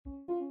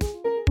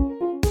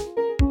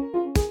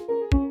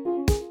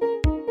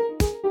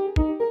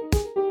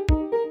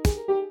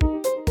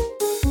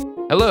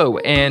Hello,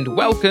 and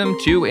welcome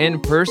to In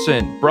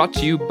Person, brought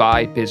to you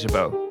by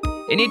Bizzabo.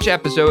 In each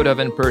episode of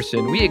In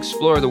Person, we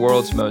explore the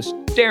world's most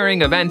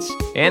daring events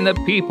and the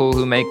people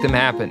who make them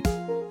happen.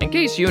 In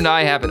case you and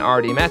I haven't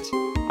already met,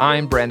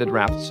 I'm Brandon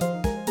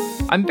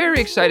Raffleson. I'm very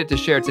excited to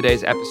share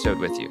today's episode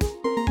with you.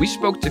 We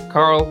spoke to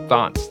Carl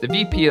Vance, the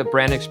VP of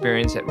Brand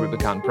Experience at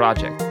Rubicon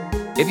Project.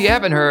 If you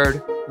haven't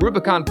heard,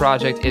 Rubicon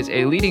Project is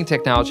a leading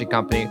technology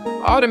company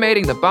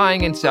automating the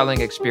buying and selling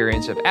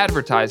experience of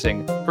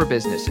advertising for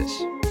businesses.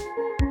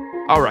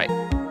 All right,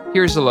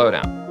 here's the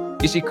lowdown.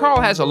 You see,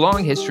 Carl has a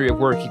long history of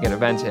working at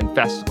events and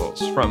festivals,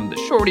 from the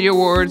Shorty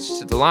Awards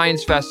to the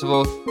Lions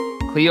Festival,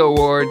 Clio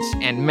Awards,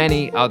 and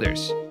many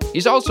others.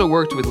 He's also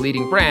worked with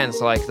leading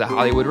brands like The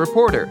Hollywood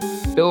Reporter,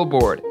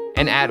 Billboard,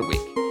 and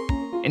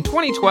Adweek. In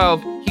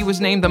 2012, he was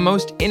named the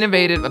most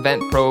innovative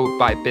event pro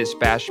by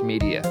BizBash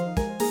Media.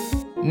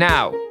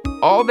 Now,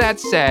 all that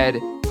said,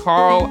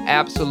 Carl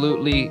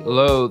absolutely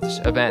loathes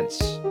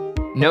events.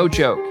 No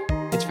joke.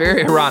 It's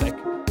very ironic.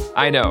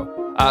 I know.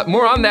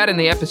 More on that in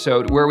the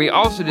episode, where we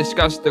also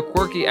discuss the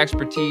quirky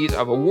expertise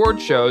of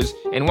award shows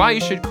and why you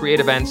should create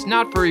events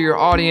not for your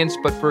audience,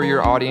 but for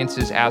your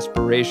audience's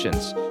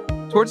aspirations.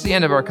 Towards the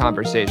end of our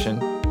conversation,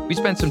 we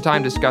spent some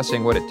time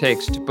discussing what it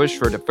takes to push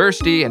for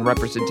diversity and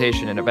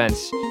representation in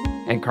events,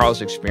 and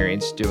Carl's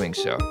experience doing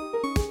so.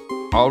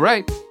 All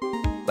right,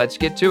 let's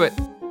get to it.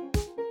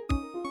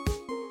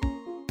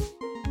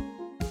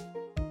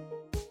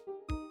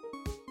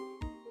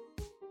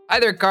 Hi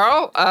there,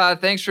 Carl.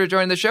 Thanks for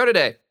joining the show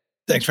today.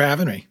 Thanks for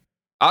having me.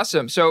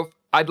 Awesome. So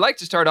I'd like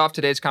to start off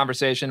today's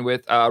conversation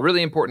with a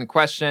really important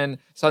question,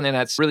 something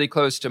that's really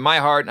close to my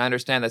heart, and I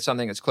understand that's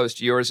something that's close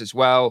to yours as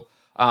well.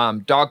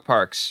 Dog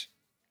parks.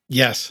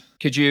 Yes.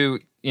 Could you,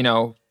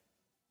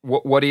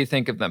 what do you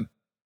think of them?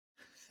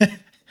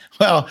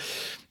 Well,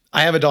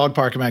 I have a dog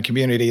park in my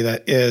community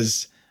that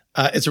is,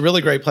 it's a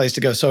really great place to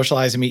go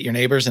socialize and meet your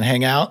neighbors and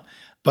hang out,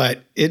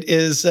 but it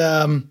is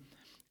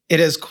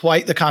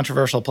quite the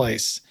controversial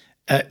place.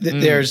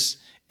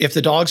 If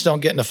the dogs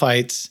don't get into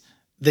fights,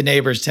 the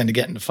neighbors tend to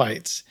get into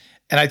fights.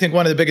 And I think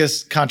one of the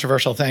biggest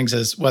controversial things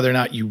is whether or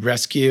not you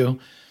rescue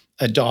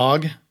a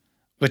dog,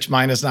 which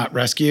mine is not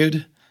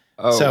rescued.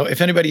 Oh. So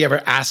if anybody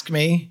ever asks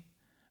me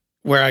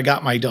where I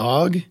got my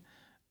dog,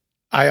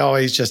 I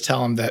always just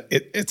tell them that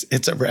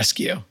it's a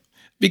rescue.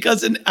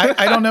 Because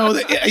I don't know,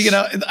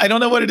 I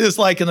don't know what it is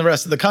like in the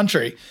rest of the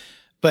country.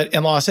 But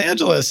in Los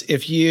Angeles,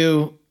 if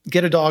you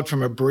get a dog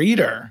from a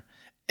breeder,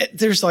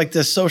 there's like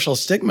this social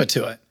stigma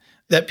to it,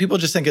 that people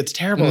just think it's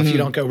terrible if you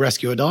don't go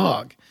rescue a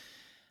dog.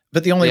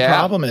 But the only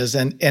problem is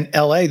in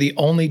LA, the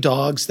only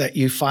dogs that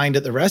you find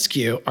at the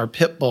rescue are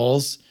pit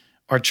bulls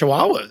or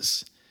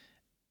chihuahuas.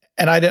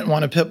 And I didn't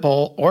want a pit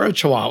bull or a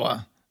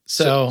chihuahua.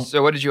 So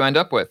what did you end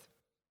up with?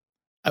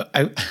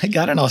 I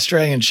got an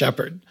Australian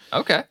Shepherd.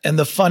 Okay. And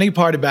the funny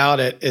part about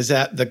it is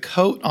that the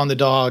coat on the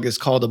dog is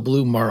called a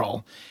blue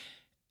merle.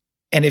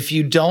 And if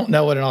you don't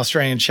know what an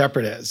Australian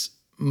Shepherd is,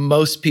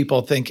 most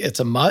people think it's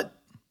a mutt.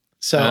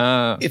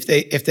 So if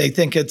they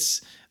think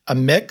it's a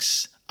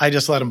mix, I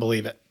just let them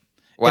believe it.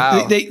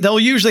 Wow. They'll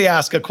usually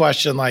ask a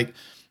question like,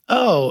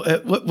 "Oh,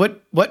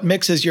 what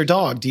mix is your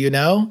dog? Do you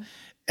know?"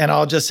 And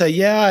I'll just say,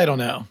 "Yeah, I don't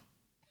know,"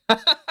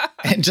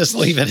 and just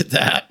leave it at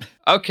that.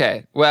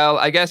 Okay. Well,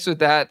 I guess with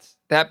that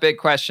big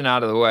question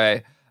out of the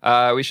way,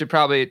 we should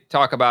probably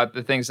talk about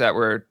the things that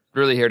we're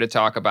really here to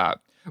talk about,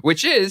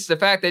 which is the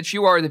fact that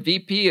you are the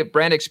VP of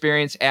Brand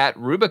Experience at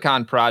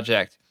Rubicon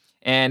Project.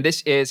 And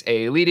this is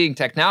a leading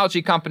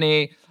technology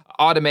company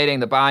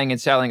automating the buying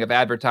and selling of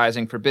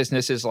advertising for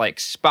businesses like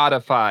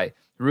Spotify,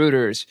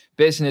 Reuters,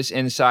 Business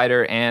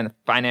Insider, and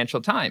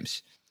Financial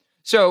Times.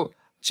 So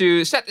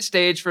to set the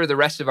stage for the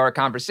rest of our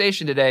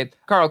conversation today,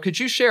 Carl, could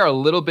you share a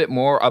little bit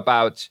more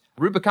about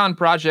Rubicon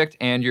Project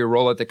and your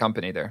role at the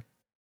company there?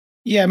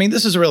 Yeah, I mean,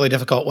 this is a really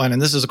difficult one.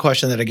 And this is a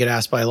question that I get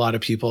asked by a lot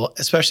of people,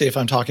 especially if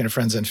I'm talking to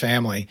friends and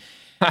family.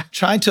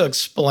 Trying to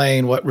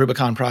explain what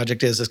Rubicon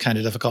Project is kind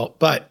of difficult.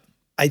 But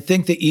I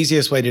think the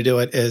easiest way to do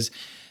it is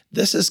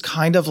this is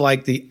kind of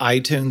like the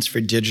iTunes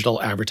for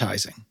digital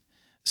advertising.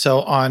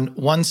 So on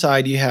one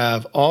side, you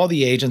have all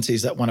the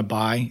agencies that want to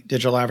buy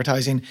digital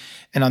advertising.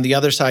 And on the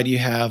other side, you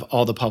have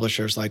all the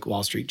publishers like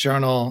Wall Street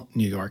Journal,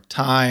 New York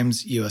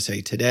Times,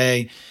 USA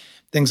Today,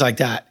 things like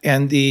that.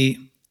 And the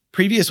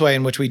previous way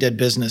in which we did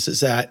business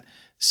is that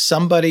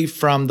somebody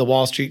from the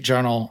Wall Street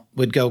Journal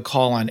would go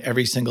call on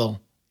every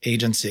single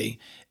agency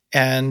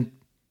and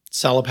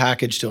sell a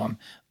package to them.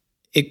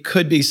 It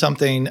could be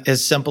something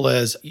as simple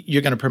as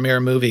you're going to premiere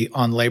a movie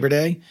on Labor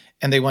Day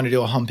and they want to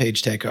do a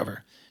homepage takeover.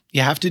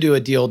 You have to do a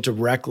deal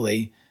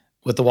directly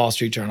with the Wall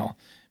Street Journal.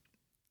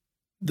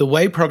 The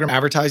way program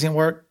advertising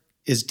work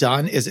is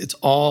done is it's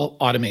all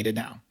automated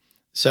now.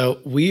 So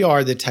we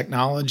are the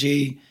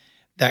technology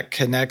that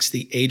connects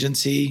the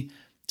agency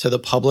to the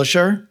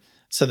publisher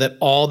so that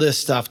all this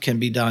stuff can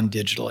be done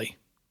digitally.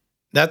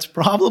 That's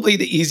probably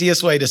the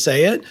easiest way to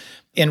say it.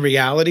 In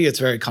reality, it's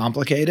very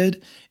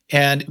complicated.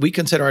 And we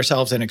consider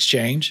ourselves an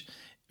exchange,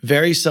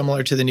 very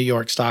similar to the New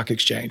York Stock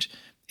Exchange.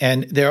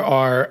 And there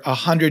are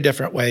 100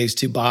 different ways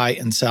to buy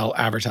and sell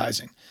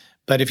advertising.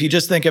 But if you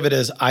just think of it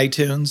as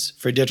iTunes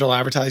for digital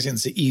advertising,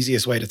 it's the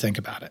easiest way to think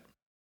about it.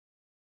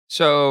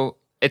 So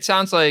it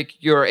sounds like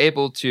you're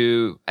able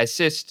to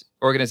assist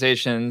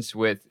organizations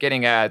with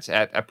getting ads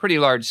at a pretty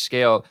large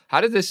scale.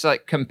 How did this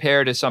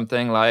compare to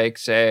something like,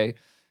 say,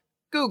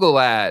 Google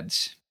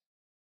Ads?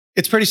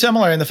 It's pretty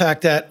similar in the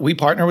fact that we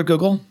partner with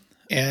Google,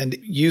 and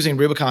using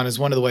Rubicon is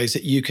one of the ways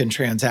that you can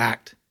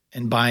transact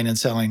in buying and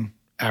selling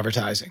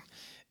advertising.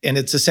 And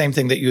it's the same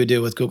thing that you would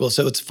do with Google.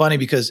 So it's funny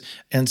because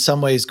in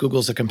some ways,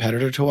 Google's a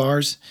competitor to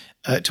ours,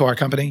 to our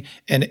company.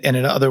 And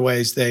in other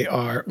ways, they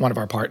are one of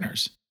our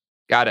partners.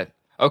 Got it.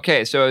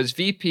 Okay. So as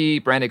VP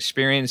brand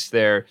experience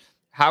there,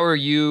 how are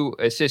you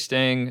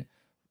assisting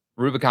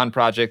Rubicon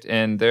Project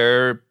in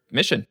their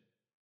mission?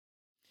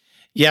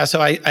 Yeah.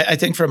 So I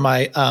think from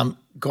my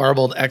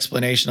garbled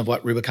explanation of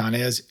what Rubicon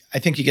is, I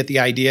think you get the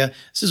idea.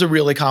 This is a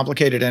really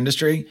complicated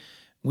industry.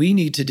 We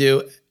need to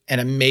do an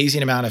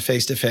amazing amount of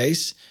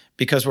face-to-face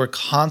because we're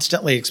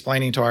constantly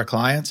explaining to our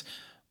clients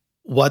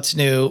what's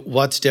new,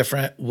 what's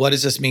different, what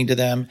does this mean to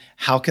them,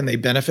 how can they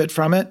benefit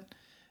from it?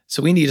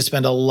 So we need to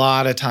spend a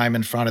lot of time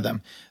in front of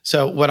them.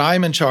 So what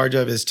I'm in charge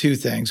of is two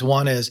things.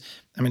 One is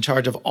I'm in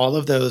charge of all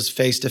of those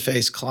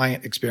face-to-face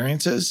client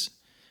experiences.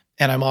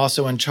 And I'm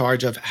also in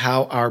charge of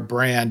how our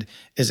brand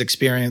is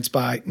experienced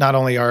by not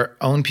only our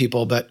own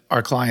people, but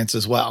our clients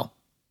as well.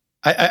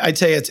 I'd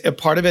say it's a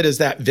part of it is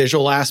that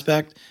visual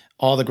aspect,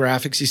 all the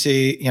graphics you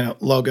see,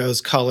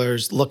 logos,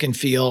 colors, look and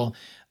feel,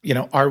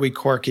 are we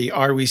quirky?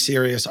 Are we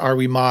serious? Are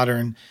we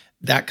modern?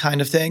 That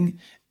kind of thing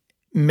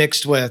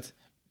mixed with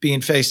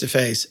being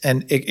face-to-face.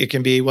 And it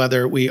can be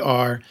whether we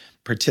are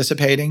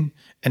participating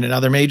in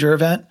another major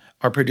event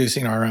or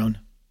producing our own.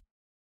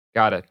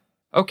 Got it.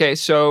 Okay,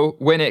 so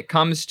when it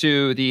comes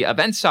to the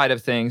event side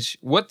of things,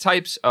 what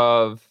types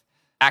of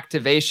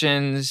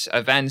activations,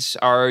 events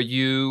are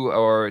you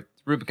or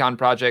Rubicon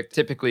Project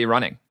typically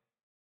running?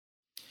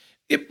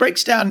 It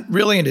breaks down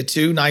really into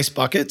two nice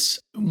buckets.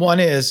 One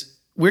is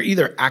we're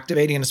either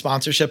activating a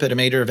sponsorship at a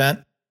major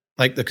event,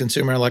 like the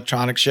Consumer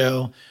Electronics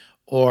Show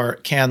or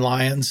Cannes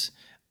Lions,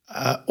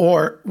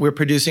 or we're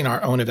producing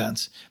our own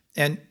events.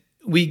 And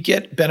we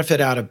get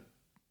benefit out of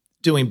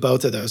doing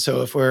both of those.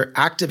 So if we're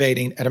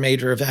activating at a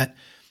major event,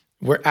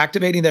 we're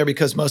activating there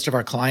because most of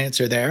our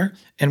clients are there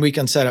and we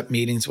can set up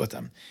meetings with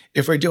them.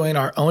 If we're doing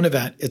our own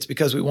event, it's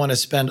because we want to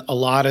spend a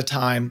lot of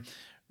time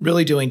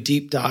really doing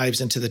deep dives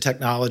into the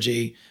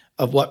technology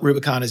of what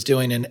Rubicon is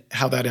doing and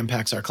how that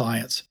impacts our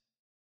clients.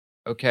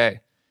 Okay.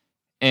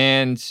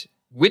 And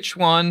which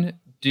one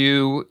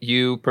do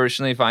you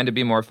personally find to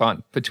be more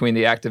fun between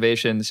the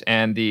activations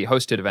and the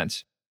hosted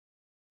events?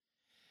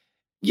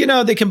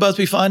 They can both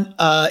be fun.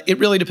 It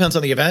really depends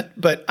on the event.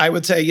 But I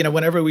would say,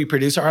 whenever we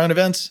produce our own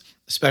events,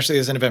 especially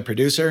as an event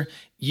producer,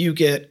 you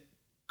get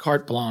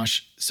carte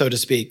blanche, so to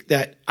speak,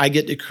 that I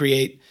get to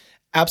create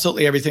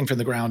absolutely everything from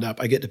the ground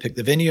up. I get to pick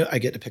the venue. I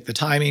get to pick the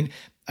timing.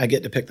 I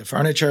get to pick the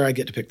furniture. I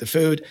get to pick the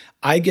food.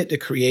 I get to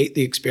create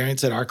the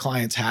experience that our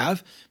clients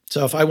have.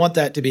 So if I want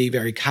that to be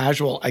very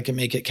casual, I can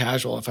make it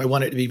casual. If I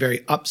want it to be very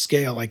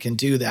upscale, I can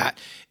do that.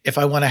 If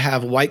I want to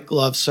have white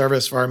glove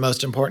service for our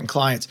most important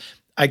clients,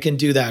 I can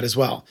do that as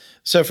well.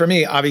 So for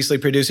me, obviously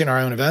producing our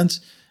own events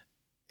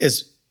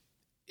is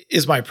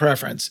my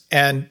preference.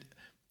 And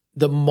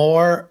the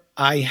more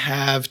I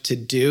have to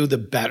do, the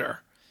better.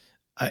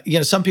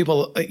 Some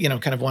people,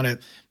 kind of want to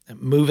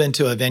move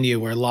into a venue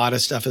where a lot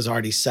of stuff is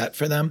already set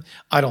for them.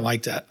 I don't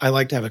like that. I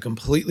like to have a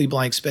completely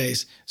blank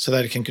space so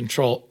that it can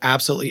control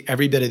absolutely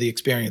every bit of the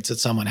experience that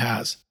someone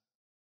has.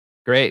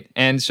 Great.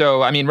 And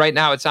so, right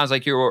now it sounds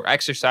like you're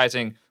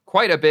exercising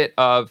quite a bit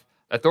of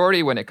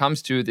authority when it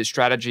comes to the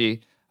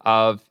strategy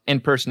of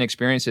in-person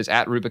experiences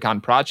at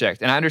Rubicon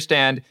Project. And I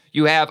understand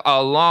you have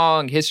a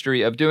long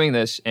history of doing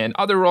this in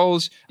other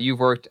roles. You've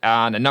worked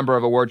on a number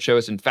of award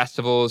shows and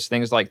festivals,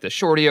 things like the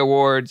Shorty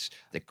Awards,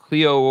 the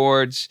Clio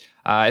Awards,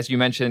 as you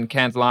mentioned,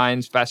 Cannes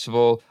Lions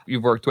Festival.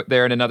 You've worked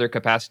there in another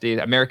capacity,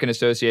 the American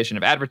Association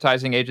of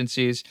Advertising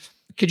Agencies.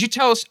 Could you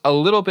tell us a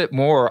little bit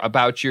more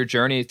about your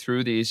journey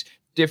through these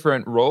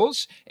different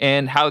roles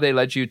and how they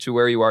led you to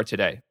where you are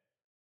today?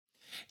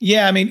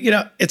 Yeah,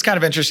 it's kind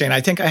of interesting. I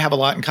think I have a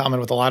lot in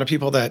common with a lot of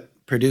people that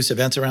produce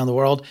events around the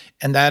world.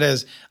 And that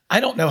is, I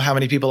don't know how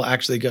many people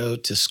actually go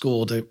to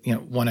school to,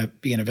 want to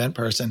be an event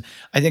person.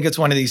 I think it's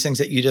one of these things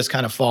that you just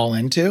kind of fall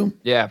into.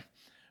 Yeah.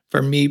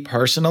 For me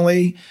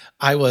personally,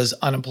 I was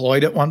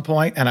unemployed at one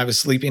point and I was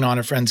sleeping on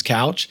a friend's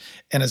couch,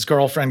 and his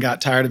girlfriend got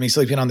tired of me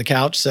sleeping on the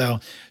couch. So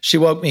she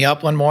woke me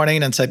up one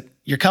morning and said,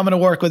 "You're coming to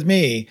work with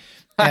me."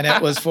 And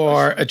it was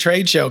for a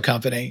trade show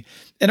company.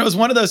 And it was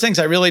one of those things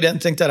I really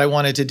didn't think that I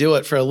wanted to do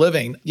it for a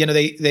living.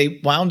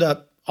 They wound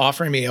up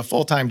offering me a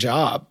full-time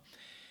job.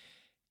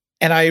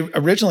 And I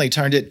originally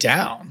turned it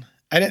down.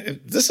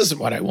 This isn't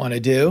what I want to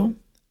do.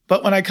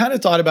 But when I kind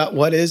of thought about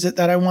what is it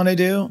that I want to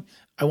do,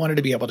 I wanted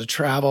to be able to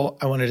travel.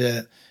 I wanted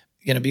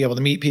to, be able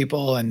to meet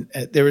people. And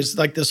there was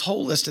like this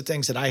whole list of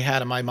things that I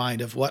had in my mind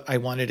of what I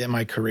wanted in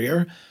my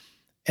career.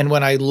 And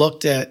when I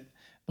looked at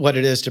what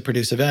it is to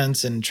produce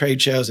events and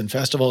trade shows and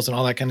festivals and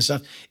all that kind of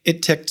stuff.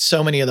 It ticked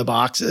so many of the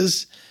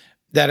boxes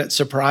that it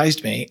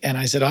surprised me. And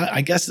I said,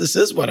 I guess this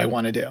is what I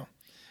want to do.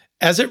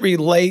 As it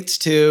relates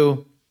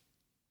to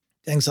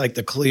things like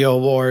the Clio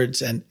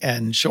Awards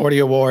and Shorty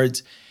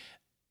Awards,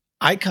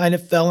 I kind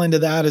of fell into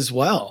that as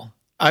well.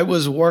 I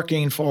was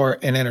working for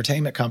an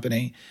entertainment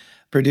company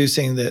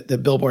producing the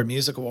Billboard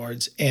Music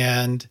Awards,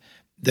 and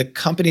the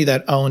company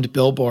that owned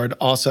Billboard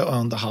also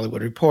owned The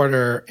Hollywood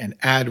Reporter and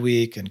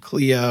Adweek and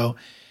Clio.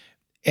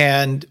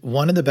 And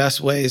one of the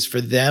best ways for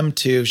them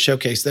to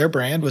showcase their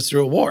brand was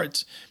through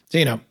awards. So,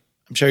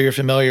 I'm sure you're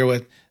familiar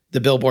with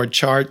the Billboard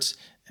charts,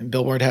 and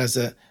Billboard has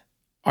the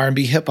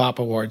R&B Hip Hop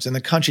Awards and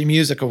the Country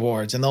Music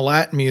Awards and the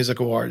Latin Music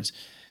Awards.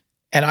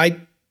 And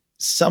I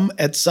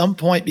at some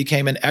point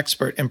became an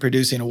expert in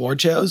producing award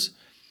shows,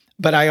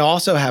 but I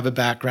also have a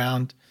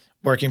background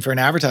working for an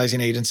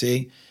advertising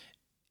agency.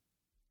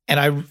 And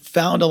I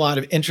found a lot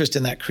of interest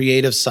in that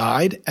creative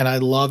side, and I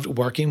loved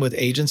working with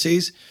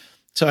agencies.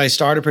 So I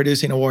started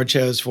producing award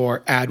shows for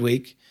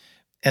Adweek,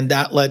 and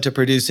that led to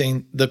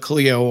producing the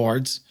Clio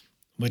Awards,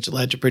 which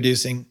led to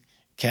producing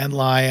Cannes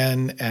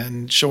Lion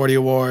and Shorty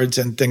Awards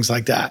and things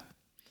like that.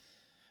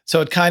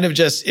 So it kind of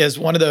just is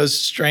one of those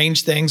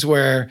strange things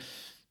where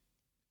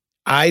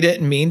I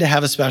didn't mean to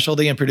have a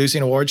specialty in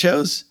producing award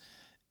shows.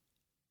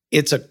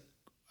 It's a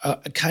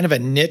kind of a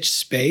niche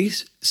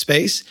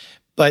space,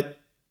 but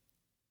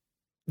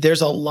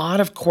there's a lot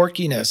of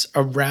quirkiness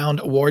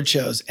around award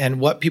shows and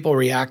what people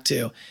react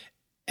to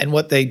and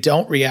what they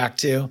don't react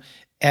to.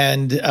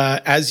 And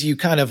as you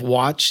kind of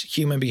watch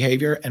human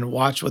behavior and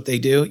watch what they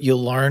do,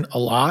 you'll learn a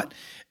lot.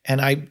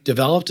 And I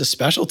developed a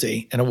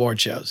specialty in award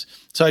shows.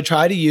 So I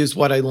try to use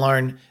what I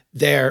learned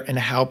there and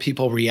how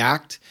people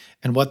react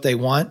and what they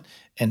want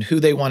and who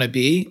they want to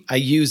be. I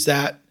use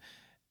that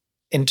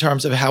in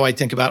terms of how I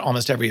think about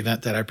almost every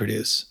event that I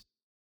produce.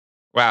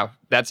 Wow,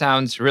 that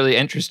sounds really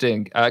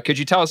interesting. Could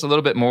you tell us a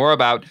little bit more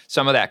about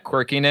some of that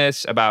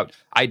quirkiness, about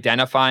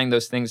identifying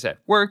those things that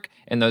work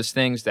and those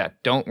things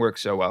that don't work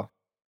so well?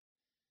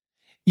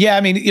 Yeah,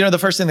 I mean, the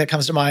first thing that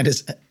comes to mind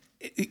is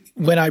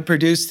when I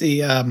produced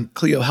the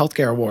Clio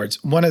Healthcare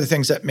Awards, one of the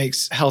things that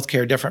makes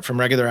healthcare different from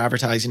regular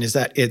advertising is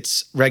that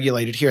it's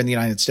regulated here in the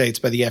United States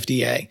by the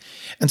FDA.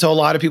 And so a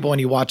lot of people, when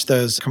you watch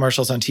those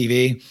commercials on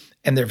TV,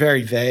 and they're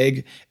very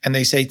vague, and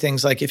they say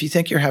things like, if you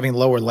think you're having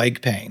lower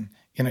leg pain,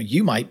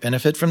 you might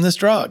benefit from this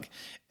drug.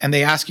 And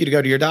they ask you to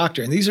go to your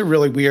doctor. And these are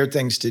really weird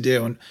things to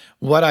do. And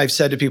what I've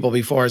said to people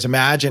before is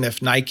imagine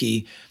if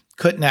Nike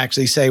couldn't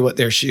actually say what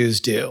their shoes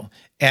do.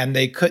 And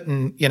they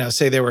couldn't,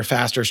 say they were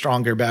faster,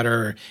 stronger, better,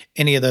 or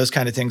any of those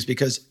kind of things,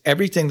 because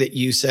everything that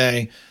you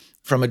say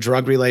from a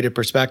drug-related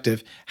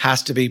perspective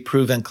has to be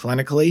proven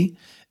clinically.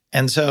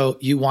 And so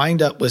you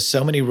wind up with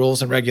so many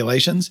rules and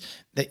regulations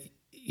that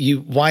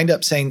you wind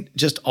up saying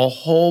just a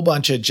whole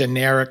bunch of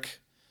generic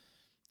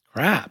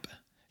crap,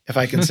 if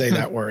I can say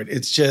that word.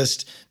 It's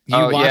just,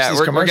 watch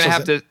these commercials.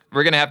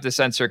 We're gonna have to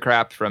censor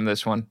crap from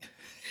this one.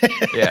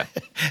 Yeah.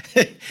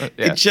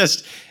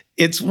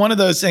 It's one of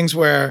those things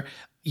where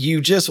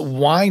you just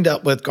wind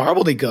up with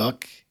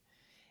gobbledygook,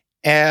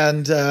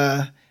 and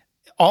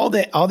all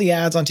the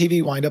ads on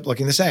TV wind up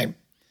looking the same.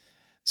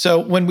 So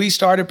when we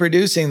started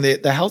producing the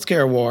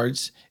healthcare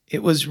awards,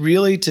 it was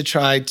really to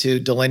try to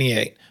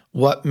delineate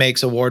what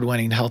makes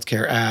award-winning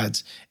healthcare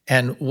ads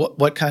and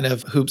what kind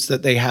of hoops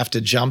that they have to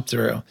jump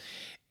through.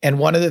 And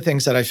one of the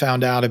things that I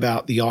found out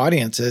about the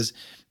audience is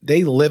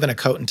they live in a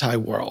coat and tie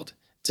world.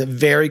 It's a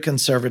very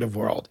conservative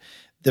world.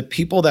 The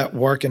people that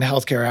work in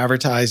healthcare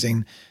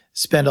advertising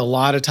spend a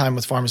lot of time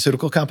with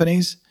pharmaceutical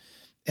companies,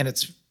 and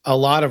it's a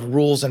lot of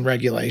rules and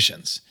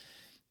regulations.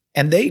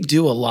 And they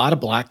do a lot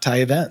of black tie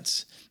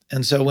events.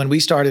 And so when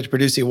we started to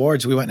produce the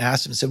awards, we went and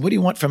asked them and said, what do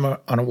you want from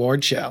an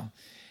award show?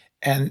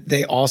 And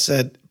they all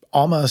said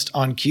almost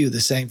on cue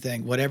the same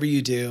thing. Whatever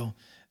you do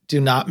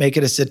not make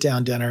it a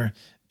sit-down dinner.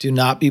 Do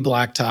not be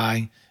black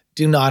tie.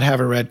 Do not have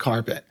a red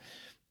carpet.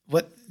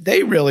 What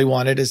they really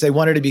wanted is they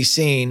wanted to be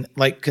seen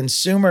like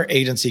consumer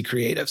agency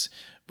creatives,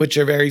 which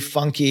are very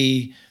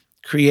funky,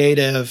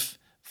 creative,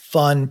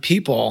 fun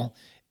people.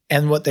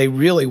 And what they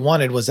really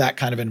wanted was that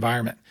kind of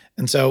environment.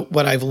 And so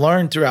what I've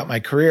learned throughout my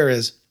career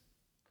is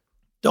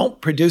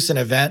don't produce an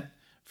event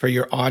for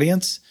your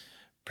audience.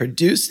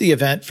 Produce the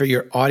event for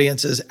your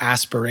audience's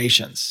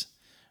aspirations.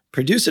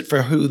 Produce it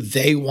for who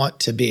they want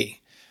to be.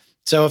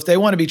 So if they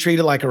want to be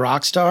treated like a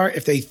rock star,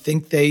 if they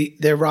think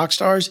they're rock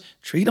stars,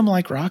 treat them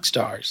like rock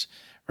stars,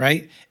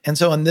 right? And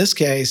so in this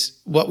case,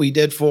 what we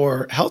did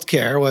for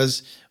healthcare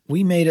was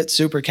we made it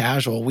super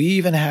casual. We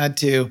even had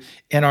to,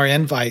 in our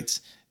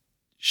invites,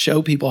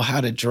 show people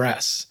how to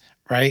dress,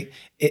 right?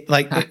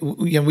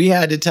 We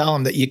had to tell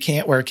them that you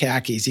can't wear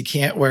khakis, you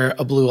can't wear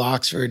a blue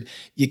Oxford,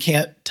 you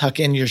can't tuck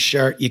in your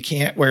shirt, you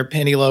can't wear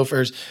penny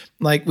loafers.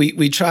 Like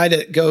we try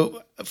to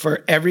go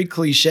for every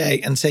cliche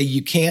and say,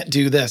 you can't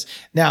do this.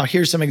 Now,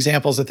 here's some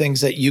examples of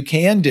things that you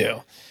can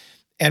do.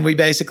 And we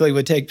basically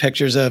would take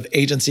pictures of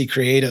agency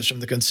creatives from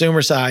the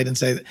consumer side and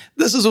say,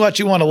 this is what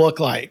you want to look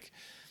like.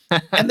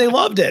 And they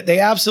loved it. They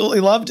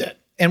absolutely loved it.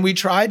 And we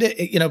tried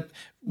to,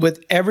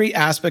 with every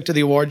aspect of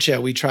the award show,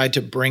 we tried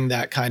to bring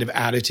that kind of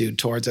attitude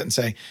towards it and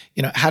say,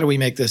 how do we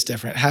make this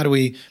different? How do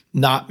we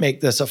not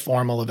make this a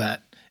formal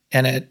event?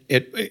 And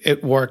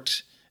it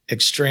worked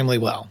extremely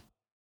well.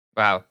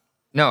 Wow.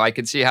 No, I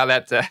can see how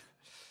that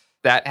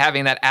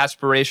having that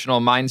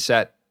aspirational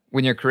mindset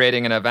when you're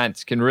creating an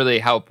event can really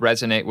help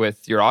resonate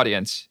with your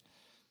audience.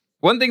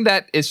 One thing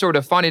that is sort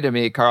of funny to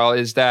me, Carl,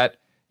 is that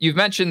you've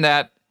mentioned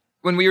that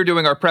when we were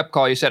doing our prep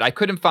call, you said, I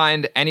couldn't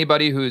find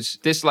anybody who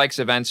dislikes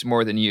events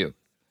more than you.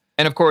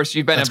 And of course,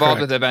 you've been That's involved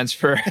correct. with events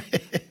for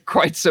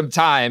quite some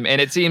time. And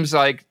it seems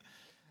like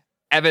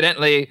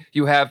evidently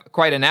you have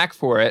quite a knack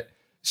for it.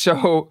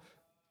 So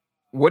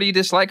what do you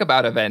dislike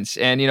about events?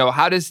 And,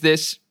 how does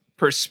this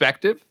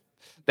perspective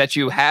that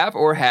you have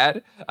or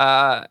had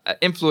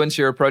influence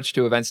your approach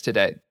to events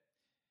today?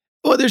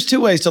 Well, there's two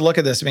ways to look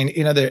at this. I mean,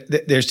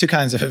 there's two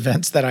kinds of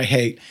events that I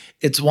hate.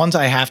 It's ones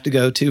I have to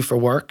go to for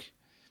work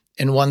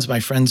and ones my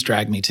friends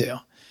drag me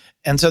to.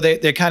 And so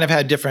they kind of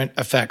had different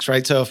effects,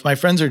 right? So if my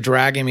friends are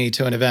dragging me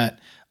to an event,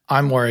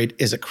 I'm worried,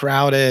 is it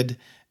crowded?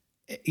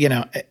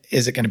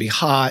 Is it going to be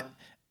hot?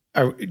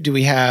 Or do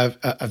we have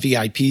a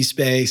VIP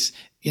space?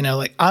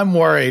 I'm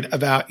worried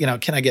about,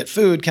 can I get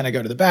food? Can I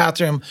go to the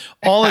bathroom?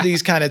 All of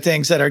these kind of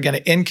things that are going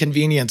to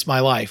inconvenience my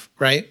life,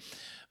 right?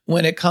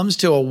 When it comes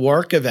to a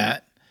work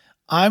event,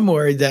 I'm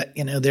worried that,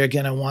 they're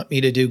going to want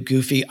me to do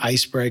goofy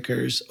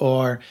icebreakers,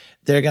 or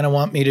they're going to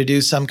want me to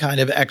do some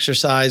kind of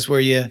exercise where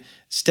you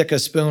stick a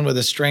spoon with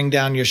a string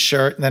down your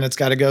shirt and then it's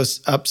got to go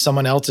up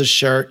someone else's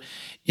shirt.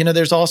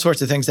 There's all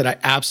sorts of things that I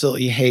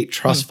absolutely hate,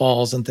 trust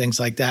falls and things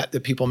like that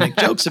people make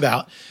jokes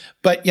about.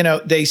 But,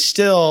 they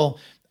still,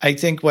 I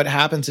think what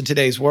happens in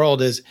today's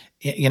world is,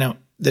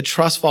 the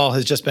trust fall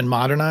has just been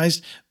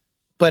modernized,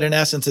 but in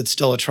essence, it's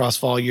still a trust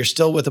fall. You're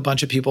still with a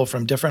bunch of people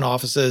from different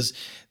offices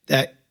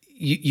that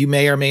you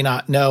may or may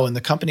not know, and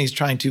the company's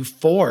trying to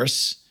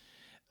force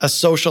a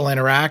social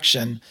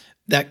interaction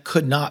that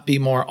could not be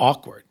more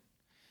awkward.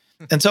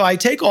 And so I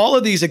take all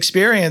of these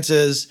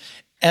experiences,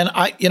 and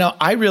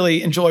I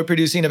really enjoy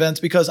producing events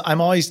because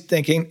I'm always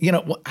thinking,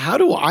 what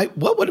do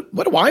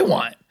I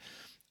want?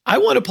 I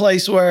want a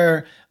place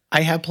where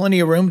I have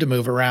plenty of room to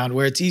move around,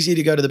 where it's easy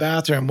to go to the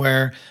bathroom,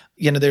 where,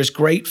 there's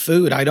great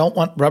food. I don't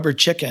want rubber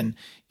chicken.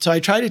 So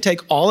I try to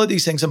take all of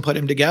these things and put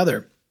them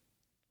together.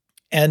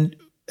 And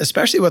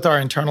especially with our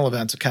internal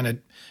events, it kind of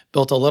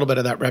built a little bit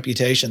of that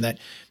reputation that,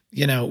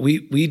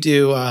 we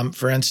do,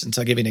 for instance,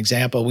 I'll give you an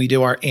example. We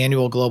do our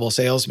annual global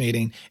sales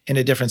meeting in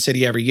a different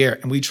city every year,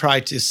 and we try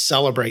to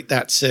celebrate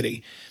that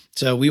city.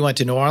 So we went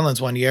to New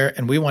Orleans one year,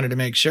 and we wanted to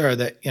make sure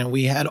that,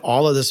 we had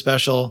all of the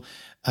special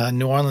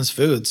New Orleans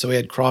foods. So we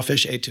had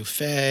crawfish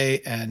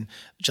etouffee and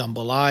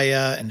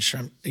jambalaya and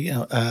shrimp,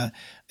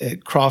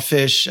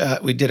 crawfish.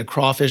 We did a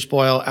crawfish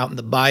boil out in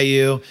the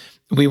bayou.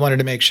 We wanted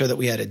to make sure that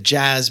we had a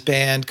jazz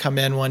band come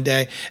in one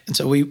day. And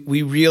so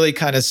we really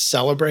kind of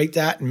celebrate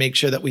that and make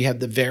sure that we have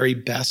the very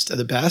best of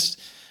the best.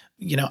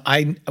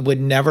 I would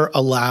never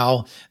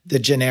allow the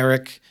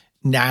generic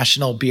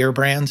national beer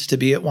brands to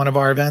be at one of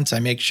our events. I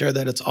make sure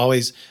that it's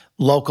always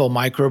local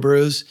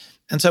microbrews.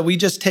 And so we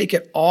just take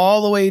it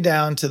all the way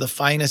down to the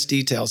finest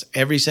details.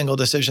 Every single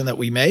decision that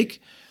we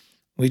make,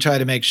 we try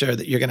to make sure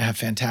that you're going to have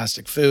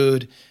fantastic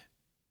food.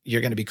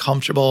 You're going to be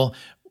comfortable.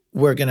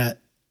 We're going to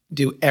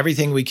do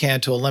everything we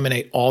can to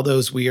eliminate all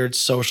those weird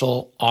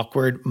social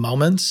awkward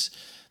moments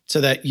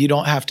so that you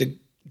don't have to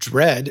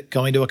dread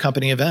going to a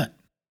company event.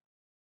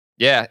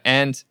 Yeah.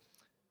 And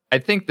I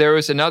think there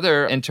was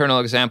another internal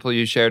example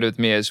you shared with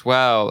me as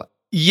well.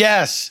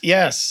 Yes.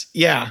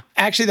 Yeah.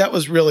 Actually, that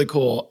was really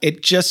cool.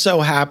 It just so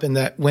happened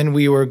that when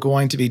we were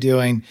going to be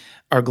doing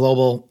our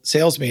global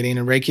sales meeting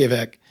in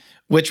Reykjavik,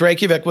 which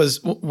Reykjavik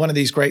was one of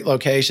these great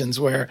locations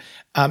where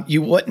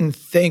you wouldn't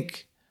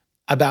think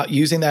about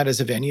using that as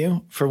a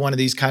venue for one of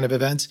these kind of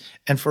events.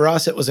 And for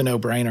us, it was a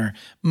no-brainer,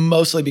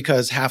 mostly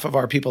because half of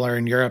our people are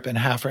in Europe and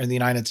half are in the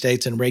United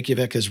States, and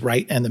Reykjavik is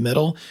right in the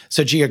middle.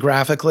 So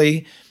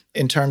geographically,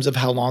 in terms of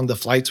how long the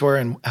flights were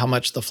and how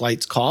much the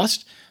flights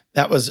cost,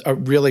 that was a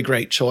really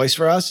great choice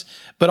for us,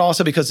 but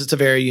also because it's a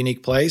very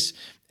unique place.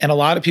 And a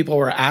lot of people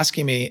were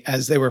asking me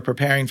as they were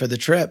preparing for the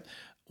trip,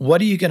 what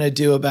are you going to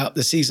do about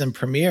the season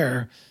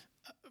premiere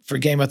for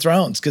Game of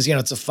Thrones? Because,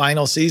 it's a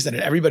final season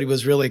and everybody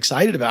was really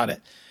excited about it.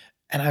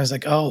 And I was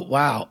like, oh,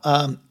 wow.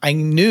 I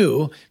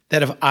knew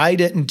that if I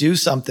didn't do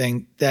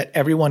something that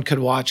everyone could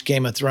watch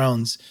Game of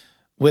Thrones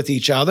with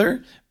each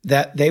other,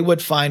 that they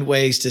would find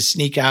ways to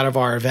sneak out of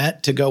our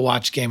event to go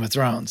watch Game of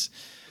Thrones.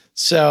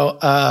 So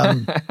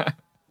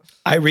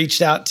I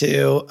reached out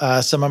to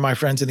some of my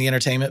friends in the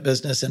entertainment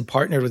business and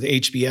partnered with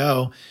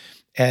HBO.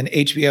 And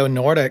HBO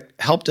Nordic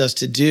helped us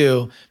to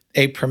do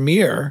a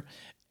premiere.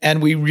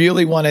 And we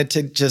really wanted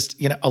to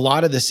just, a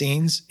lot of the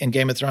scenes in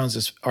Game of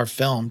Thrones are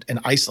filmed in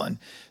Iceland.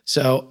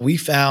 So we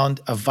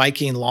found a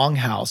Viking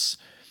longhouse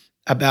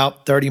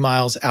about 30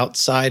 miles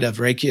outside of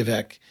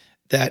Reykjavik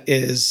that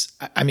is,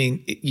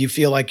 you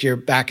feel like you're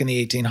back in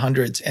the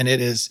 1800s, and it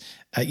is,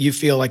 you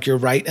feel like you're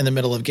right in the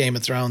middle of Game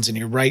of Thrones and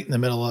you're right in the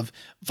middle of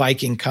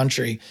Viking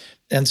country.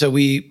 And so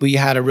we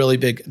had a really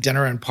big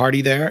dinner and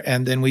party there.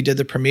 And then we did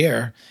the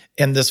premiere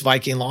in this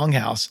Viking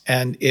Longhouse.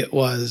 And it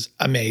was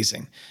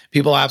amazing.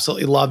 People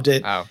absolutely loved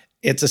it. Wow.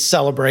 It's a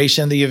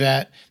celebration of the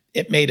event.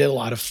 It made it a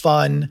lot of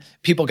fun.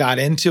 People got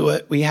into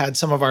it. We had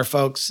some of our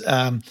folks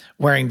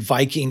wearing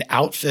Viking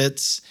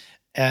outfits.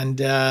 And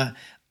that's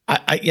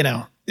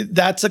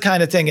the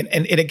kind of thing.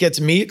 And it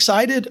gets me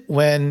excited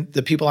when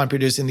the people I'm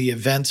producing the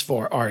events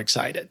for are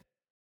excited.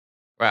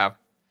 Wow.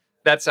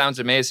 That sounds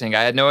amazing.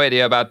 I had no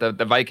idea about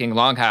the Viking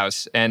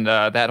Longhouse and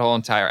that whole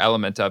entire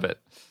element of it.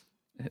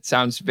 It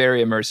sounds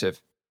very immersive.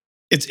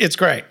 It's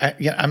great.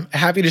 I'm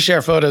happy to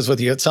share photos with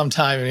you at some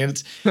time. I mean,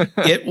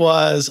 it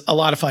was a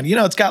lot of fun.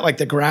 It's got like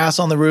the grass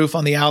on the roof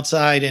on the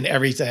outside and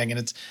everything.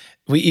 And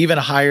we even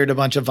hired a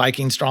bunch of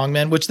Viking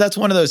strongmen, which that's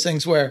one of those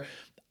things where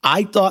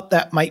I thought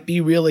that might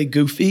be really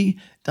goofy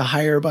to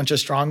hire a bunch of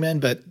strongmen,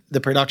 but the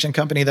production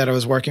company that I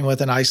was working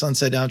with in Iceland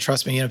said, "No,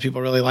 trust me,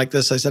 people really like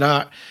this." I said,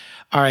 all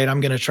right,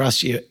 I'm going to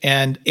trust you.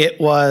 And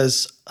it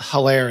was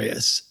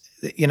hilarious.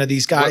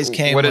 These guys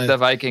came. What did the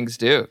Vikings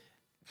do?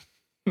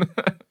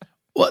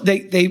 Well,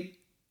 this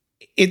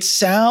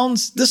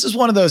is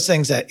one of those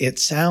things that it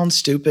sounds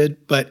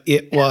stupid, but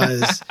it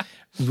was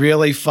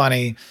really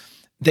funny.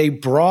 They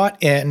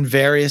brought in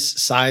various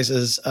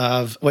sizes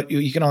of what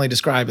you can only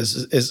describe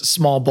as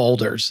small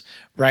boulders,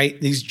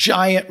 right? These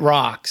giant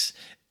rocks.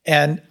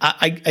 And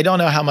I don't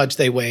know how much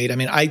they weighed. I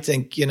mean, I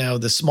think,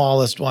 the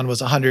smallest one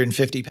was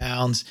 150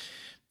 pounds.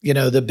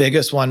 The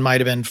biggest one might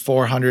have been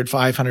 400,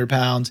 500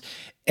 pounds.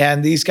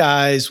 And these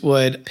guys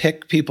would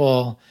pick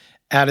people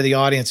out of the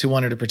audience who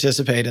wanted to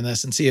participate in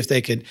this and see if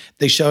they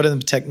showed them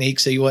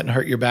techniques so you wouldn't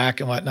hurt your back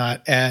and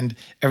whatnot. And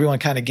everyone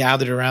kind of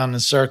gathered around in a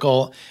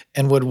circle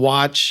and would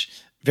watch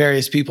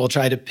various people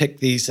try to pick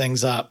these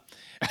things up.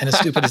 And as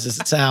stupid as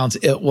it sounds,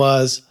 it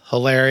was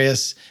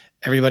hilarious.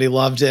 Everybody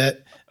loved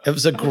it. It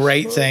was a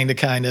great thing to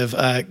kind of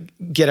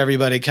get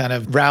everybody kind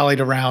of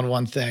rallied around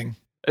one thing.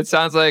 It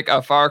sounds like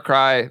a far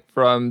cry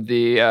from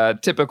the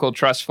typical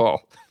trust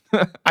fall.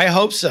 I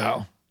hope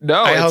so.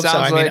 No, I hope so.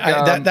 I mean,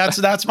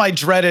 that's my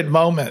dreaded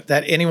moment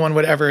that anyone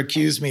would ever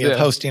accuse me of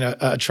hosting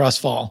a trust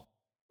fall.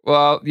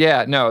 Well,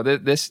 yeah, no,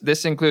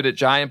 this included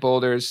giant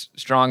boulders,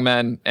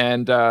 strongmen,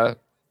 and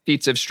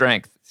feats of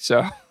strength.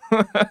 So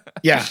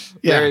yeah,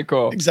 very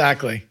cool.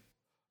 Exactly.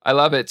 I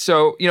love it.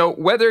 So,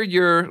 whether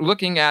you're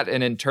looking at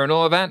an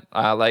internal event,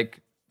 like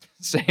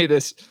say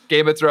this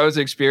Game of Thrones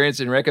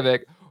experience in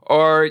Reykjavik,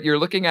 or you're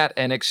looking at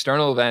an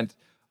external event,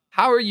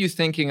 how are you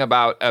thinking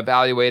about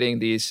evaluating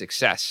the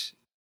success?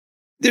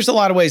 There's a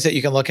lot of ways that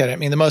you can look at it. I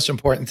mean, the most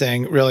important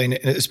thing really,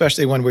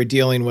 especially when we're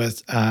dealing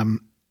with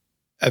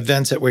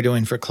events that we're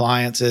doing for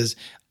clients, is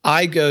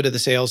I go to the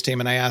sales team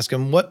and I ask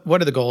them, what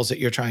are the goals that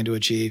you're trying to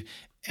achieve?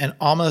 And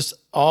almost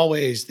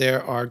always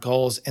there are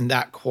goals in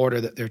that quarter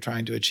that they're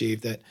trying to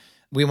achieve, that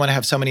we want to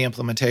have so many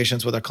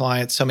implementations with our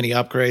clients, so many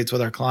upgrades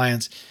with our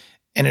clients.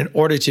 And in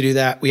order to do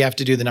that, we have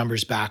to do the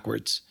numbers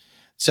backwards.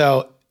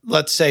 So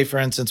let's say, for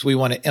instance, we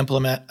want to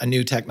implement a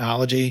new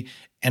technology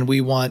and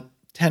we want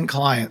 10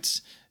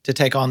 clients to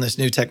take on this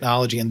new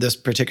technology in this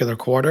particular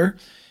quarter.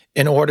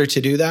 In order to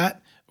do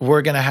that,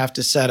 we're going to have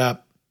to set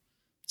up,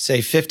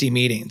 say, 50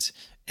 meetings.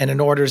 And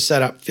in order to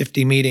set up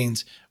 50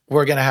 meetings,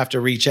 we're going to have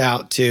to reach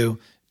out to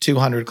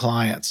 200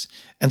 clients.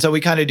 And so we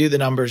kind of do the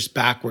numbers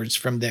backwards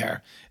from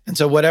there. And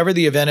so whatever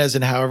the event is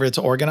and however it's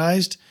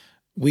organized,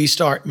 we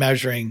start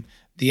measuring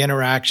the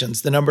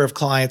interactions, the number of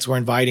clients we're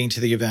inviting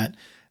to the event,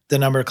 the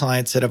number of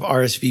clients that have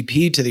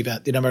RSVP'd to the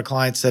event, the number of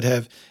clients that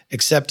have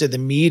accepted the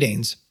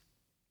meetings.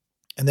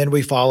 And then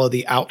we follow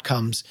the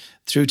outcomes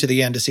through to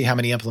the end to see how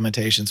many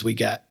implementations we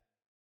get.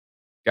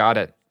 Got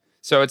it.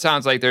 So it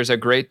sounds like there's a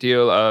great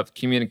deal of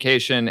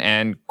communication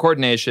and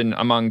coordination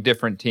among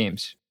different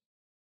teams.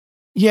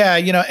 Yeah,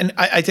 and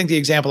I think the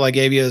example I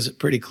gave you is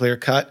pretty clear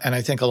cut. And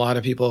I think a lot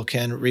of people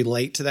can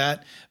relate to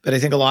that. But I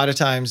think a lot of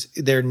times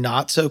they're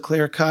not so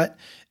clear cut.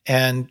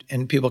 And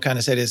people kind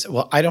of say this,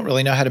 well, I don't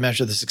really know how to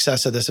measure the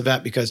success of this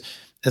event because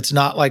it's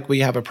not like we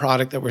have a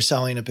product that we're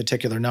selling a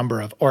particular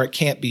number of, or it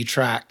can't be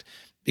tracked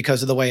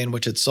because of the way in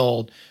which it's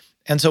sold.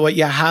 And so what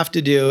you have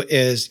to do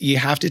is you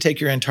have to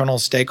take your internal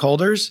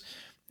stakeholders,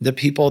 the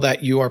people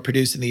that you are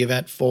producing the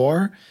event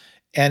for,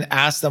 and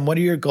ask them, what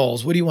are your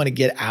goals? What do you want to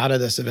get out of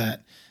this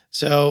event?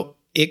 So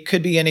it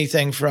could be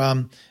anything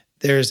from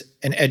there's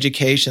an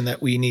education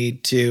that we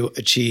need to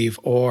achieve,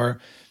 or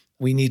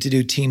we need to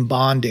do team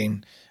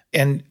bonding.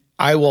 And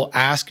I will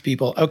ask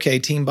people, okay,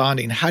 team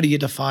bonding, how do you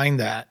define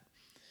that?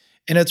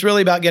 And it's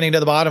really about getting to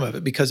the bottom of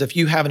it, because if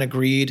you have an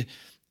agreed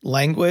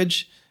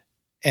language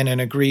and an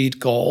agreed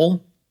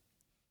goal,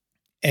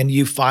 and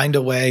you find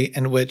a way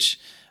in which,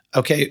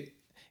 okay,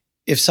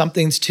 if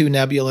something's too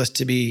nebulous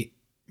to be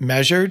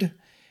measured,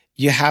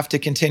 you have to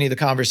continue the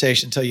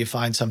conversation until you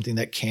find something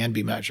that can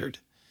be measured.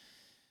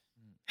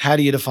 How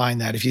do you define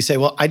that? If you say,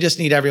 well, I just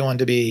need everyone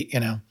to be,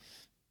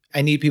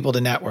 I need people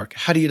to network.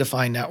 How do you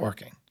define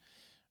networking?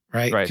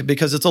 Right?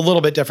 Because it's a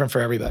little bit different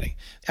for everybody.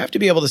 You have to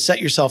be able to set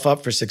yourself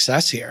up for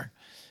success here.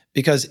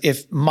 Because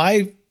if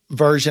my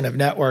version of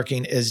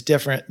networking is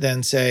different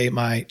than, say,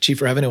 my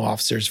chief revenue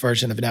officer's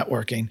version of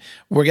networking,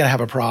 we're going to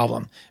have a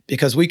problem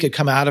because we could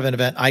come out of an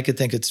event, I could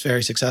think it's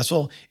very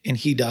successful, and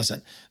he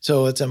doesn't.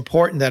 So it's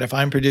important that if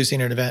I'm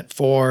producing an event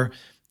for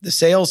the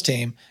sales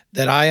team,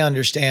 that I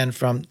understand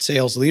from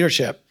sales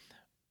leadership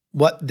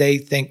what they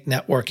think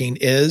networking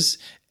is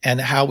and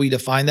how we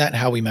define that and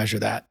how we measure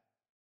that.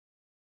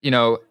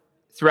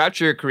 Throughout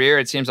your career,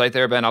 it seems like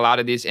there have been a lot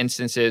of these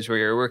instances where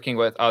you're working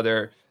with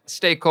other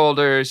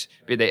stakeholders,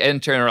 be they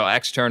internal or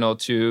external,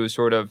 to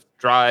sort of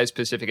drive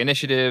specific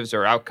initiatives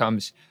or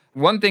outcomes.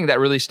 One thing that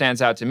really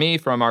stands out to me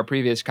from our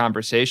previous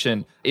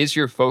conversation is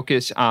your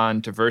focus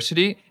on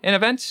diversity in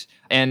events,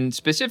 and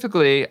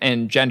specifically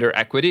in gender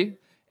equity.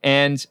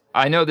 And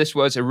I know this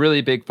was a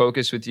really big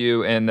focus with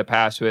you in the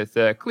past with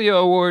the Clio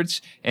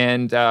Awards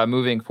and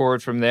moving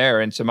forward from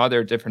there and some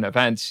other different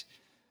events.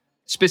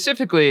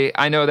 Specifically,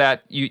 I know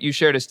that you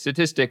shared a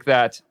statistic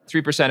that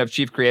 3% of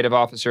chief creative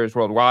officers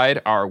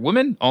worldwide are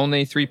women,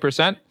 only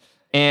 3%.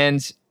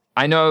 And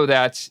I know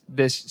that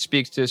this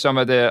speaks to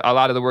a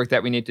lot of the work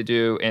that we need to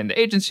do in the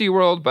agency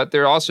world, but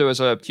there also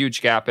is a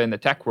huge gap in the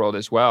tech world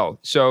as well.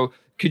 So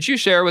could you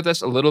share with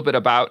us a little bit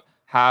about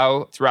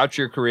how throughout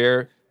your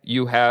career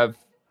you have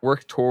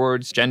worked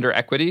towards gender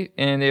equity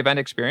in the event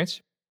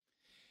experience?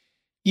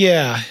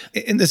 Yeah,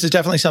 and this is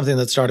definitely something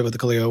that started with the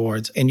Clio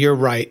Awards. And you're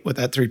right with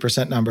that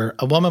 3% number.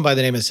 A woman by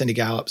the name of Cindy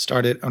Gallup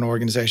started an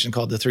organization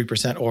called the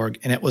 3% Org,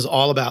 and it was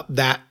all about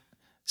that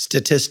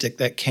statistic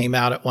that came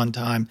out at one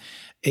time.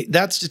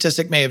 That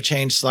statistic may have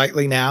changed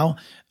slightly now,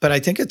 but I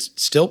think it's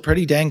still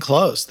pretty dang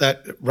close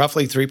that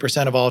roughly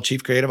 3% of all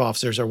chief creative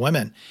officers are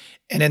women.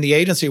 And in the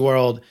agency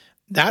world,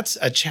 that's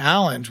a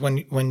challenge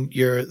when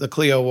you're the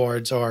Clio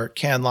Awards or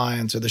Cannes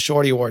Lions or the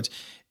Shorty Awards.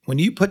 When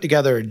you put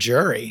together a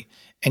jury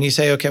and you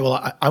say, okay,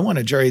 well, I want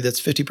a jury that's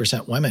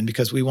 50% women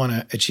because we want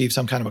to achieve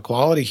some kind of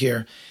equality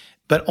here,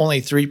 but only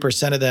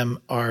 3% of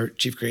them are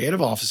chief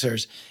creative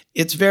officers,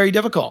 it's very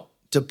difficult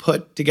to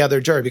put together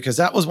a jury because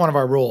that was one of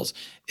our rules,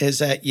 is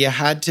that you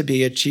had to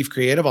be a chief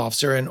creative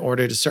officer in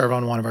order to serve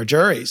on one of our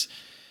juries.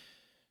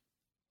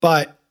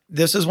 But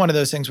this is one of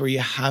those things where you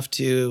have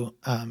to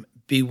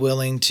be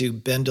willing to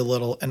bend a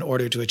little in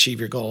order to achieve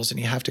your goals. And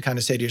you have to kind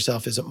of say to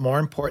yourself, is it more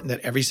important that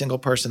every single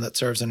person that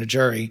serves on a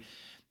jury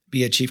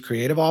be a chief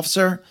creative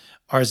officer,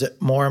 or is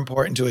it more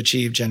important to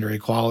achieve gender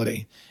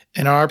equality?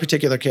 In our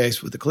particular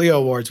case with the Clio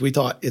Awards, we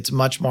thought it's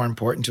much more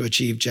important to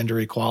achieve gender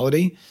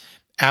equality.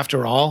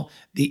 After all,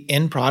 the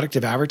end product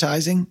of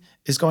advertising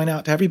is going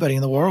out to everybody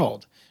in the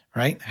world,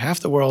 right?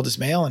 Half the world is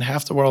male and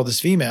half the world is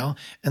female.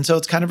 And so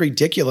it's kind of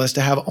ridiculous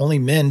to have only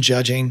men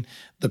judging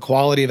the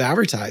quality of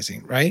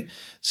advertising, right?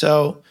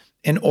 So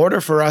in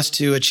order for us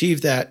to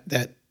achieve that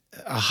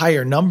a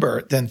higher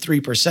number than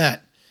 3%,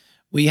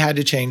 we had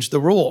to change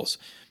the rules.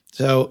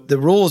 So the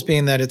rules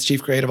being that it's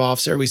chief creative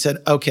officer, we said,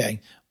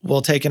 okay,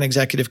 we'll take an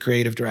executive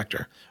creative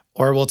director,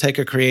 or we'll take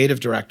a creative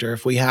director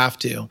if we have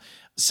to.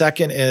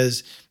 Second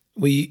is,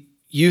 we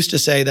used to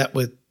say that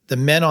with the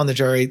men on the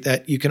jury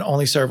that you can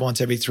only serve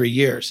once every 3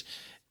 years.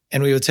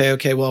 And we would say,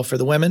 okay, well, for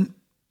the women,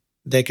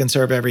 they can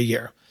serve every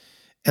year.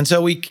 And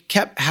so we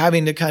kept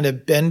having to kind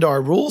of bend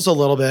our rules a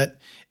little bit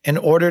in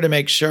order to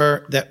make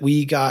sure that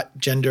we got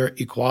gender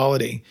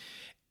equality.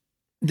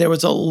 There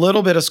was a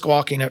little bit of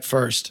squawking at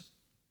first.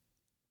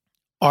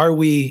 Are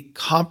we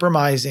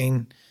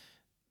compromising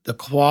the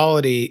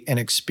quality and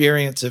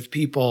experience of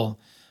people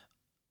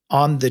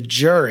on the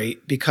jury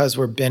because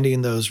we're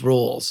bending those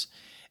rules?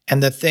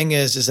 And the thing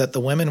is that the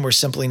women were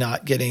simply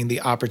not getting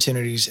the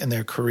opportunities in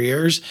their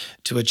careers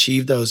to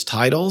achieve those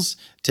titles,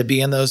 to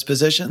be in those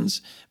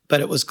positions. But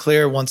it was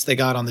clear once they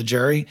got on the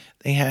jury,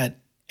 they had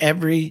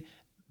every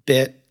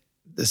bit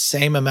the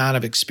same amount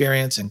of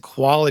experience and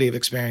quality of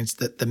experience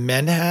that the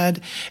men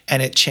had.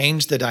 And it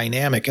changed the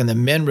dynamic. And the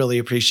men really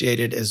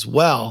appreciated it as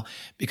well,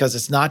 because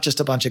it's not just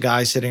a bunch of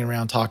guys sitting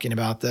around talking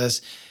about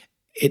this.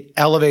 It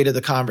elevated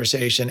the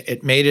conversation.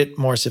 It made it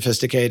more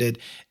sophisticated.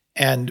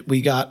 And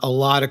we got a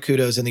lot of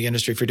kudos in the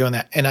industry for doing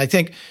that. And I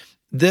think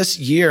this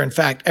year, in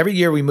fact, every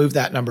year we moved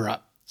that number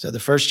up. So the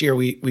first year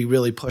we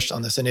really pushed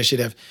on this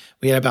initiative,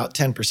 we had about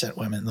 10%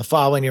 women. The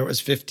following year it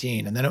was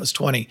 15, and then it was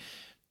 20.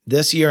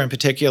 This year in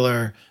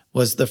particular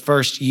was the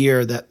first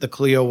year that the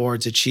Clio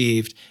Awards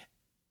achieved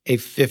a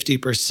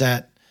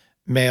 50%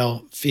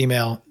 male,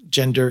 female,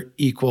 gender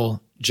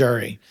equal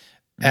jury.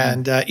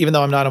 Mm-hmm. And even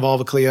though I'm not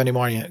involved with Clio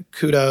anymore,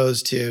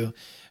 kudos to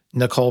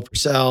Nicole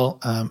Purcell,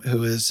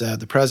 who is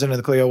the president of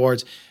the Clio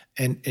Awards.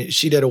 And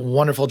she did a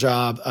wonderful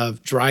job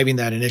of driving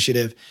that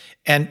initiative.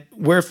 And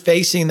we're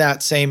facing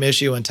that same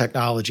issue in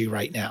technology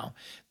right now,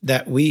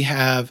 that we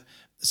have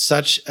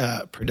such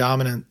a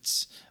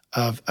predominance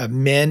of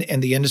men in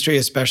the industry,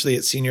 especially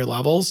at senior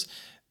levels,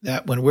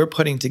 that when we're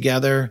putting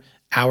together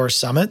our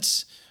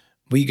summits,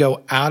 we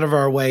go out of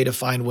our way to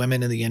find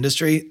women in the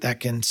industry that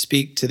can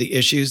speak to the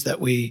issues that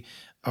we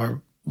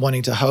are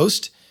wanting to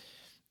host.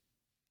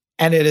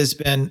 And it has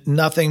been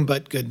nothing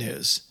but good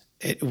news.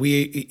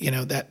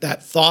 That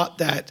thought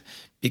that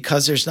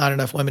because there's not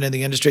enough women in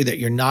the industry that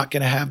you're not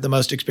going to have the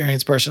most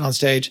experienced person on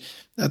stage.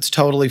 That's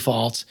totally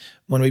false.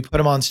 When we put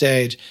them on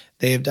stage,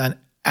 they have done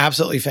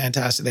absolutely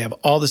fantastic. They have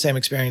all the same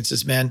experience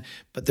as men,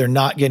 but they're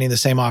not getting the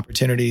same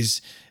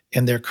opportunities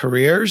in their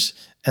careers.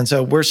 And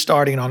so we're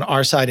starting on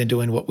our side and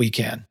doing what we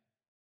can.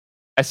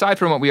 Aside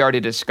from what we already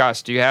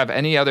discussed, do you have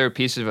any other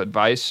piece of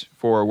advice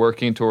for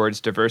working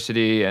towards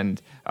diversity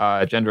and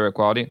gender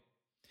equality?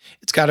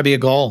 It's got to be a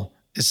goal.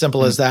 As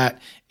simple as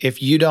that.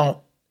 If you don't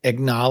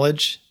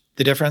acknowledge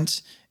the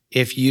difference,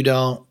 if you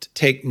don't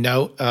take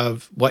note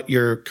of what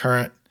your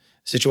current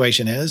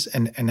situation is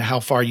and how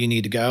far you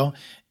need to go,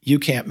 you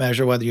can't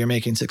measure whether you're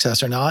making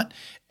success or not.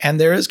 And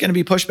there is going to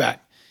be pushback.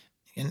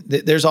 And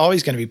there's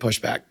always going to be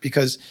pushback,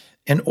 because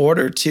in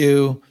order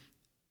to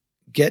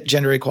get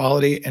gender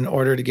equality, in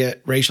order to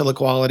get racial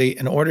equality,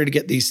 in order to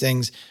get these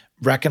things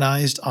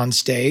recognized on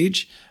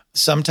stage,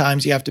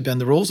 sometimes you have to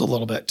bend the rules a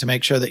little bit to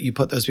make sure that you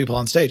put those people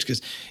on stage.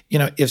 Because,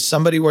 if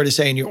somebody were to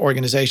say in your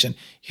organization,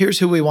 here's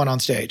who we want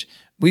on stage.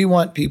 We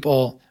want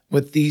people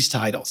with these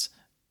titles.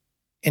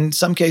 In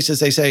some cases,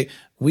 they say,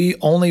 we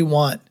only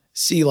want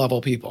C-level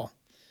people.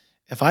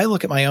 If I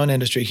look at my own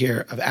industry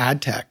here of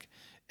ad tech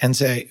and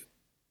say,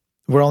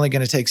 we're only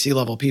going to take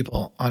C-level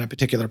people on a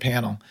particular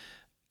panel,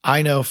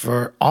 I know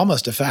for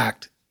almost a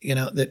fact,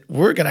 that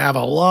we're going to have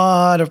a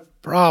lot of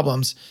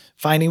problems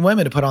finding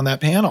women to put on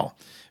that panel,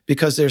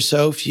 because there's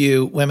so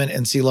few women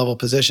in C-level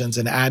positions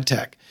in ad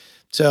tech.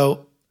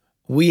 So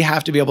we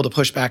have to be able to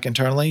push back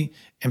internally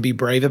and be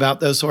brave about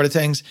those sort of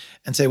things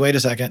and say, wait a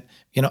second,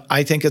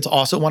 I think it's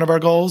also one of our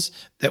goals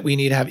that we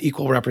need to have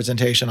equal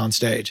representation on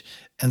stage.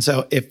 And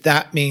so if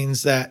that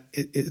means that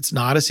it's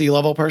not a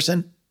C-level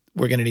person,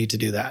 we're going to need to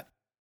do that.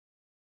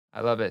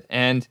 I love it.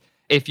 And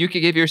if you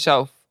could give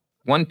yourself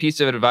one piece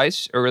of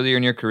advice earlier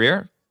in your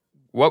career,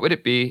 what would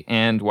it be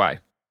and why?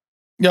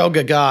 Oh,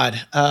 good God.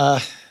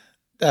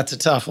 That's a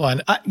tough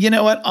one. You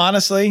know what?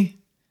 Honestly,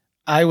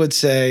 I would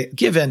say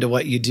give in to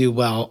what you do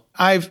well.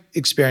 I've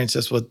experienced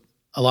this with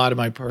a lot of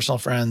my personal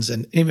friends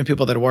and even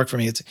people that work for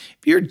me. It's if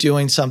you're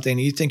doing something,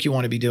 you think you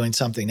want to be doing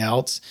something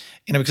else,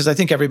 because I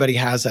think everybody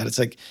has that. It's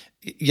like,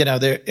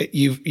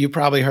 you've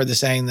probably heard the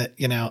saying that,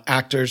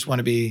 actors want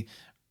to be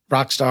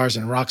rock stars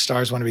and rock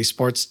stars want to be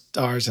sports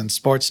stars and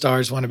sports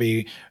stars want to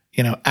be,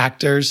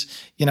 actors,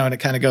 and it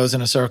kind of goes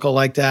in a circle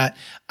like that.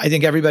 I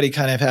think everybody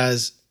kind of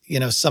has,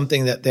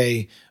 something that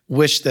they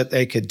wish that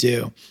they could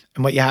do.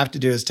 And what you have to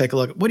do is take a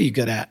look at, what are you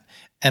good at?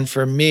 And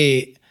for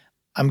me,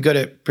 I'm good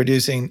at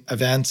producing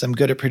events. I'm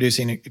good at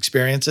producing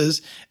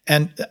experiences.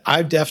 And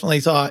I've definitely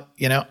thought,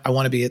 I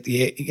want to be at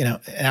the, an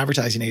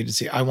advertising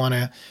agency. I want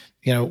to,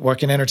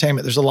 work in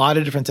entertainment. There's a lot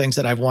of different things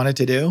that I've wanted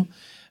to do,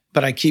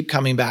 but I keep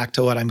coming back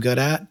to what I'm good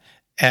at.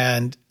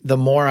 And the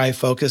more I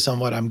focus on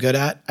what I'm good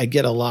at, I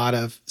get a lot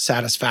of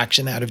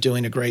satisfaction out of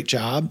doing a great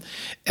job.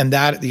 And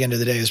that, at the end of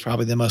the day, is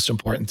probably the most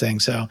important thing.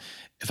 So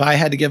if I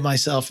had to give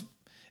myself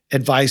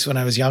advice when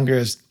I was younger,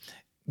 is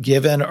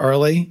give in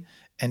early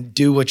and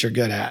do what you're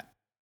good at.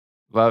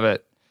 Love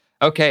it.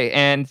 Okay.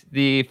 And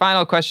the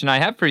final question I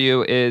have for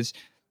you is,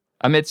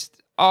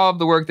 amidst all of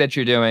the work that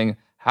you're doing,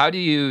 how do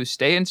you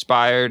stay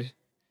inspired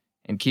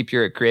and keep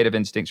your creative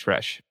instincts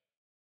fresh?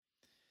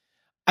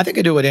 I think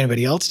I do what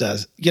anybody else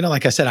does.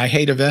 Like I said, I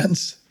hate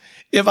events.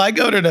 If I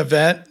go to an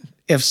event,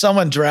 if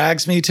someone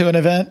drags me to an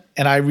event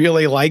and I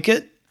really like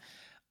it,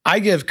 I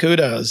give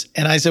kudos.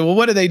 And I say, well,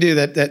 what do they do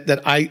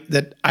that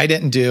I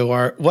didn't do?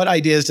 Or what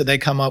ideas did they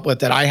come up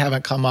with that I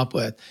haven't come up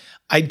with?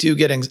 I do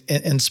get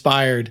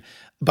inspired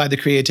by the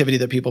creativity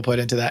that people put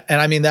into that. And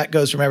I mean, that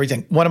goes from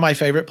everything. One of my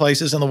favorite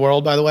places in the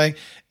world, by the way,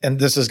 and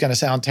this is going to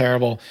sound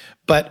terrible,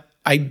 but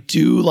I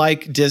do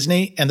like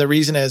Disney. And the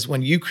reason is,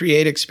 when you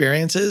create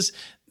experiences,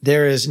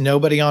 there is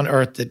nobody on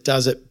earth that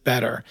does it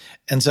better.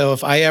 And so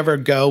if I ever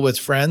go with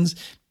friends,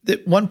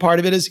 one part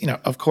of it is,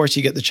 of course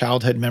you get the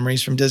childhood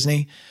memories from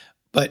Disney,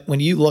 but when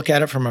you look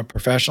at it from a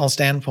professional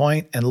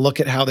standpoint and look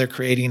at how they're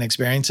creating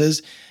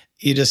experiences,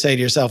 you just say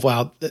to yourself,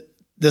 wow,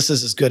 this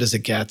is as good as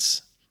it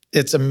gets.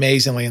 It's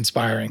amazingly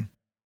inspiring.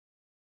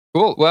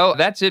 Cool. Well,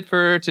 that's it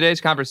for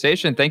today's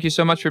conversation. Thank you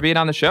so much for being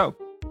on the show.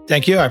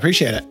 Thank you. I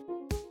appreciate it.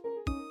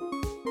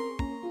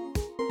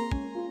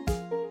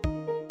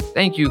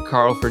 Thank you,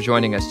 Carl, for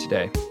joining us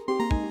today.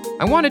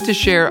 I wanted to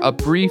share a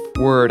brief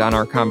word on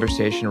our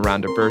conversation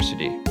around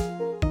diversity.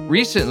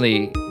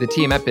 Recently, the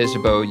team at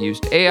Bizzabo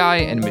used AI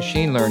and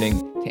machine learning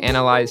to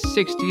analyze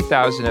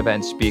 60,000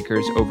 event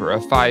speakers over a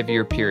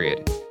 5-year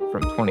period,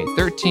 from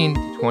 2013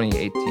 to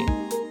 2018.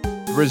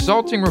 The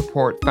resulting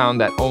report found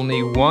that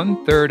only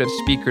 1/3 of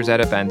speakers at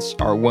events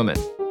are women.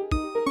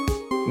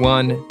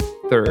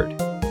 1/3.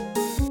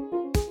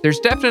 There's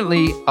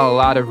definitely a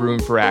lot of room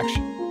for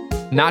action,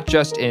 not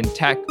just in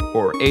tech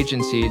or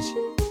agencies,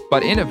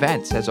 but in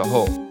events as a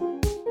whole.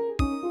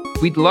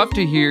 We'd love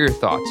to hear your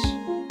thoughts.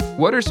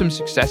 What are some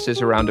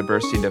successes around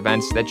diversity in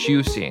events that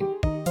you've seen?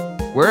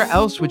 Where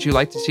else would you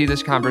like to see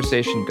this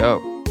conversation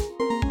go?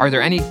 Are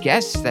there any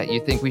guests that you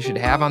think we should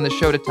have on the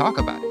show to talk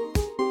about it?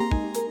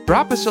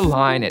 Drop us a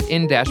line at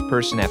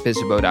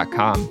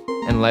in-person@bizzabo.com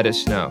and let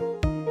us know.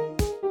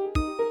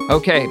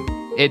 Okay,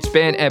 It's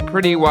been a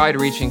pretty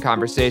wide-reaching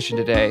conversation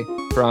today,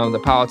 from the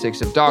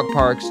politics of dog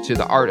parks to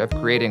the art of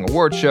creating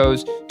award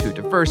shows to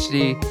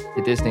diversity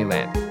to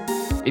Disneyland.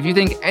 If you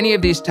think any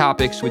of these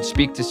topics would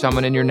speak to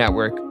someone in your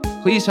network,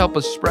 please help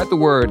us spread the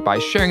word by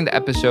sharing the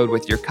episode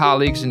with your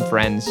colleagues and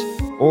friends,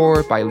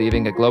 or by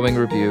leaving a glowing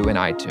review in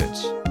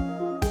iTunes.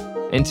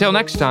 Until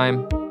next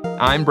time,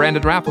 I'm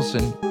Brandon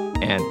Raffleson,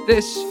 and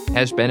this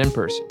has been In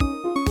Person.